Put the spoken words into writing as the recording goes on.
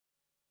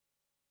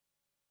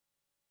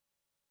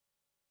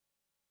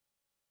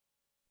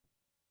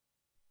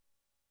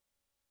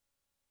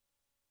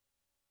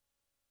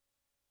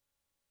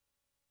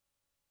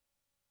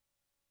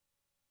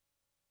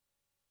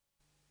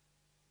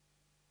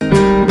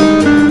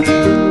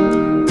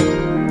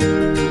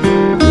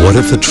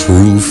if a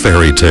true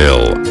fairy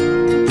tale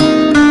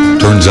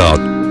turns out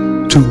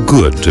too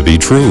good to be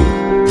true.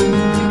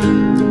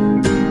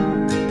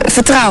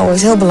 Vertrouwen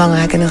is heel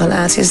belangrijk in een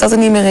relatie. Als dat er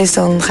niet meer is,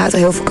 dan gaat er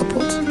heel veel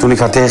kapot. Toen ik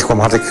haar tegenkwam,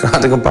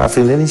 had ik een paar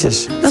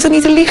vriendinnetjes. Dat is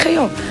niet te liegen,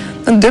 joh.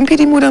 Dan dump je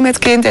die moeder met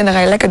kind en dan ga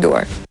je lekker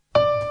door.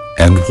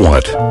 And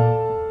what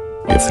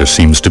if there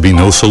seems to be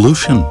no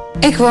solution?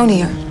 Ik woon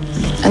hier.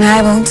 En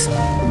hij woont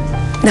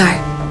daar.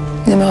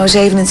 Nummer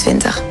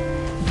 27.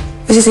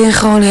 We zitten in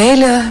gewoon een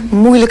hele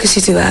moeilijke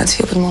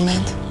situatie op het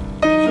moment.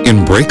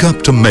 In Break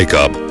Up to Make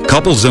Up,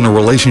 couples in a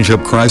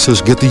relationship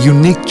crisis get the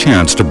unique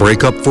chance to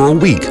break up for a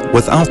week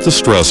without the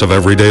stress of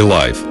everyday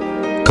life.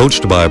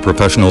 Coached by a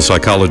professional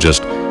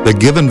psychologist, they're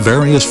given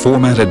various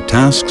formatted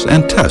tasks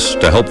and tests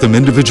to help them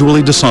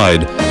individually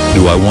decide,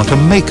 do I want to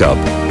make up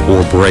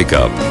or break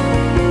up?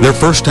 Their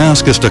first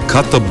task is to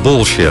cut the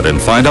bullshit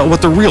and find out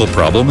what the real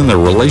problem in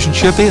their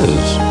relationship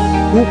is.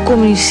 Hoe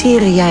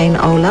communiceren jij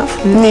en Olaf?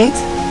 Niet?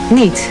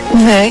 Niet?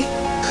 Nee.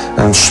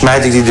 Dan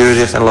smijt ik die deur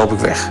dicht en loop ik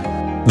weg.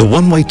 The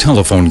one-way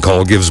telephone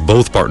call gives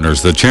both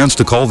partners the chance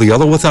to call the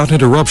other without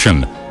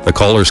interruption. The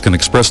callers can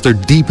express their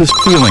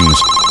deepest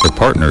feelings. Their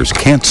partners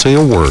can't say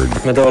a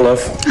word. Met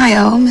Olaf.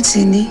 Hallo, met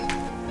Cindy.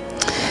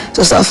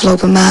 Zoals de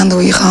afgelopen maanden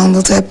hoe je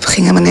gehandeld hebt,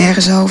 ging helemaal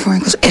nergens over.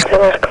 Ik was echt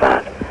heel erg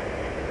kwaad.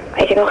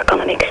 Weet je nog, ik kan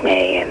er niks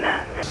mee. En,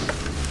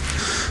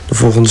 De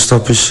volgende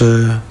stap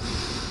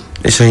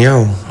is aan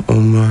jou.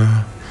 Om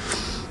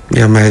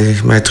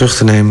mij terug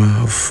te nemen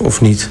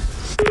of niet.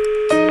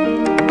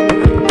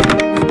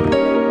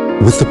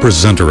 With the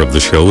presenter of the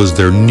show as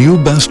their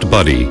new best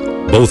buddy,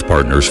 both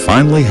partners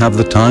finally have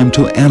the time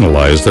to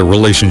analyze their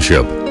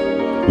relationship.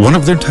 One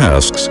of their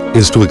tasks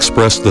is to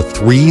express the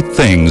 3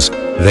 things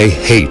they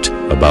hate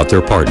about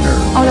their partner.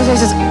 Olaf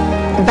heeft het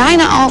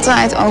bijna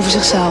altijd over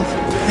zichzelf.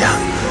 Ja,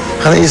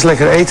 ga dan eerst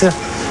lekker eten,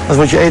 dan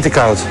wordt je eten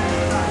koud.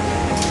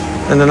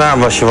 En daarna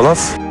was je wel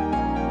af.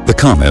 The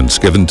comments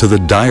given to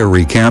the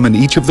diary cam in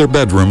each of their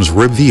bedrooms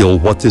reveal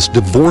what this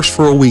divorce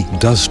for a week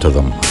does to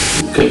them.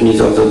 Ik heb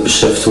niet altijd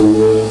beseft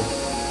hoe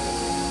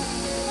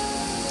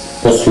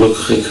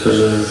ongelukkig ik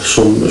er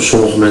sommige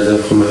momenten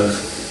heb gemaakt.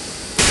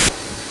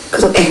 Ik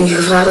had ook echt niet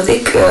gevraagd dat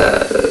ik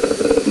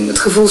het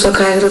gevoel zou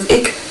krijgen dat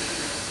ik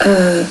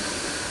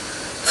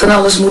van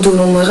alles moet doen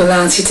om een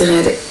relatie te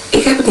redden.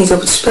 Ik heb het niet op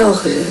het spel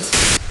gezet.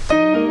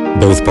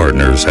 Both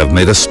partners have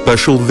made a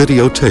special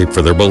videotape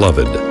for their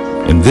beloved.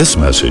 In this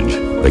message,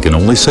 they can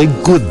only say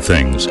good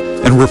things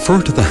and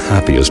refer to the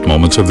happiest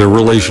moments of their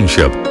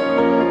relationship.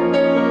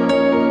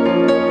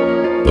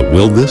 But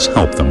will this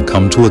help them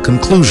come to a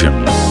conclusion?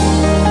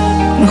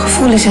 Mijn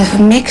gevoel is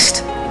even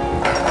mixed.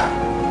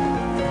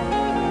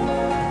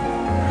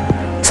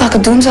 Zal ik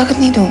het doen, zal ik het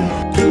niet doen?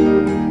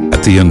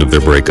 At the end of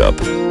their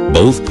breakup,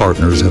 both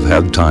partners have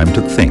had time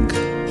to think.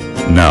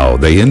 Now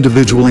they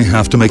individually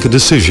have to make a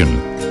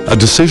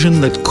decision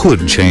that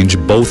could change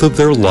both of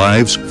their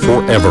lives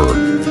forever.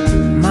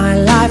 My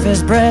life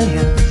is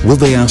brilliant. Will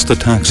they ask the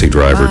taxi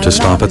driver to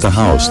stop at the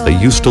house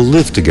they used to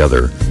live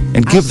together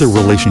and give their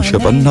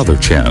relationship another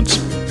chance?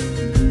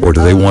 Or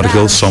do they want to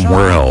go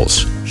somewhere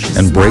else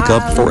and break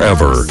up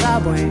forever?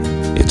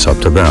 It's up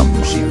to them.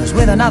 She was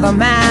with another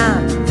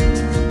man,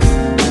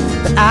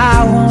 but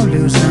I won't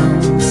lose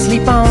no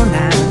sleep on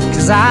that,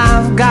 'cause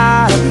I've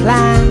got a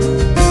plan.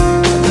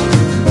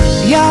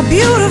 You're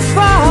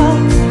beautiful,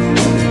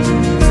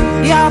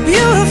 you're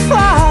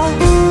beautiful,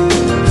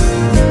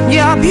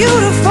 you're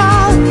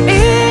beautiful,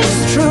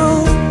 it's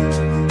true.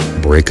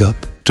 Break up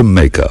to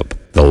make up,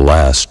 the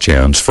last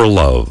chance for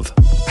love.